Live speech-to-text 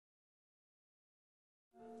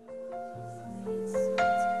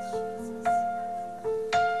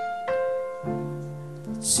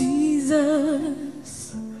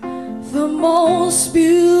most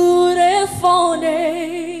beautiful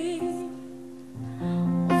name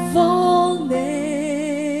of all names.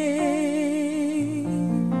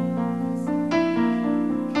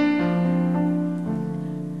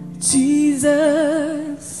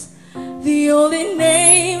 Jesus, the only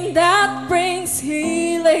name that brings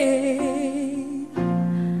healing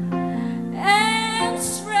and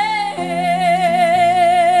strength.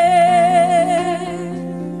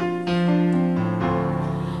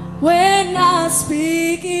 When I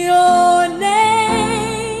speak your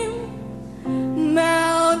name,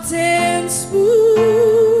 mountains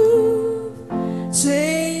move,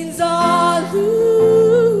 chains are loose.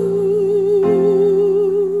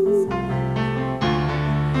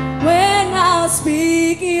 When I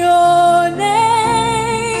speak your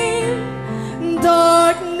name,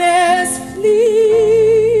 darkness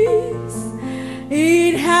flees.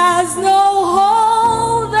 It has no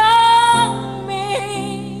hold on me.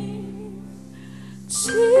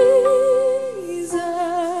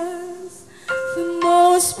 Jesus, the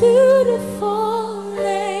most beautiful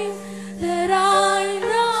name that I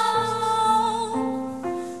know.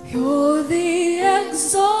 You're the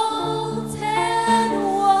exalted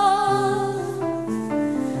one.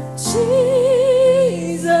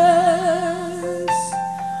 Jesus,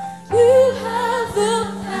 you have the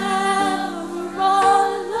power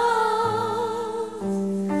of love.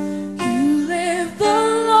 You live the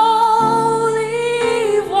lonely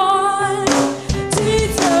one.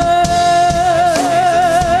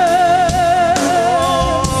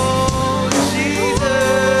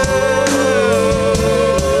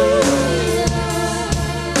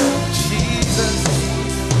 Jesus.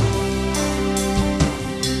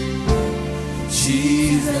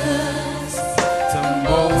 Jesus, the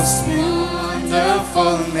most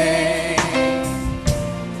wonderful name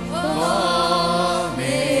of all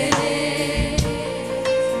names.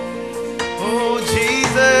 Oh,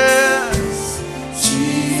 Jesus,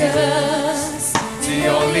 Jesus, the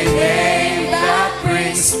only name that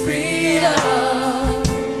brings freedom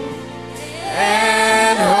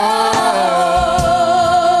and hope.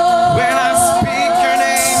 When I speak your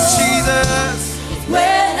name, Jesus,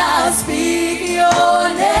 When I speak your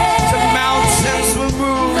name, the mountains will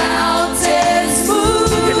move, mountains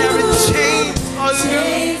move, and every chain are loose.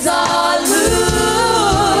 chains are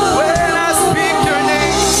loose. When I speak your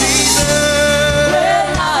name, Jesus, When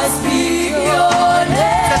I speak your the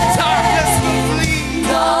name, darkness will flee.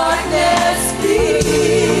 darkness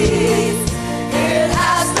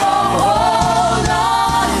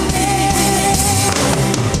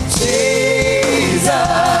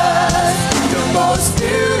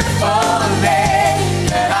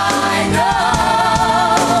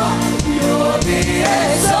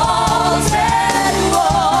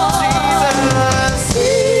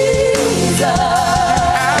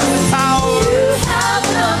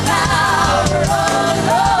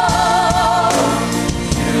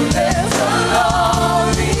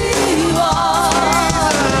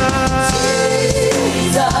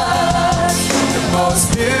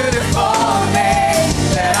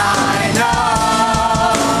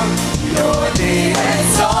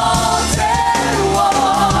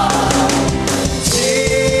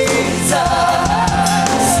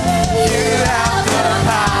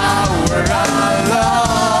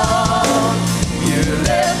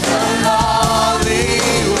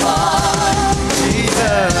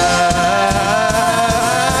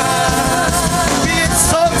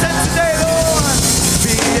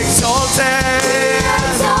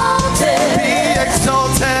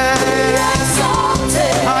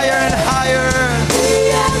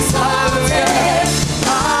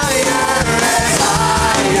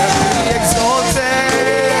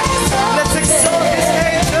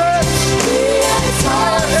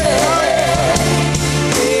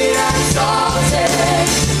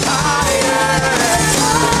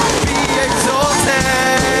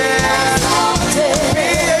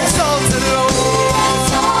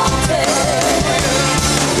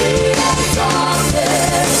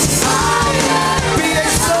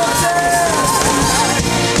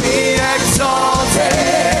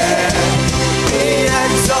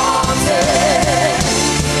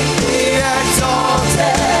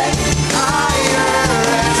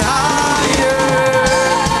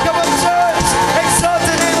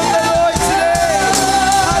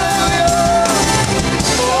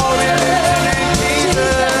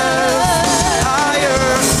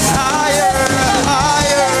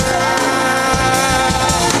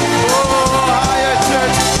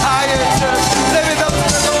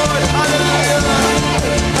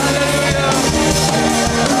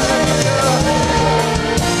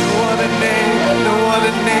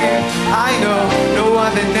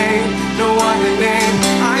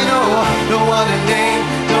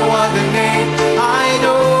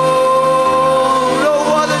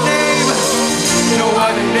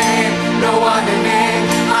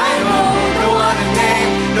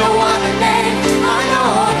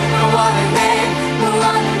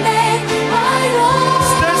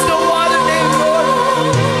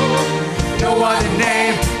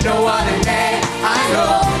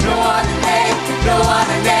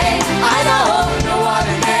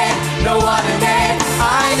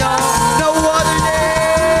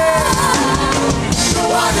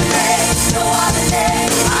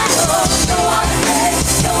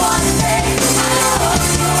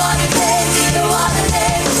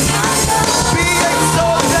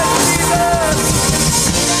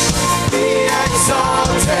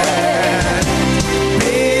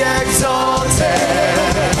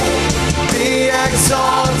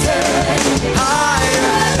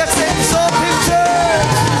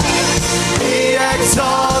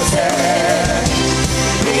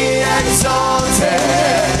exalted.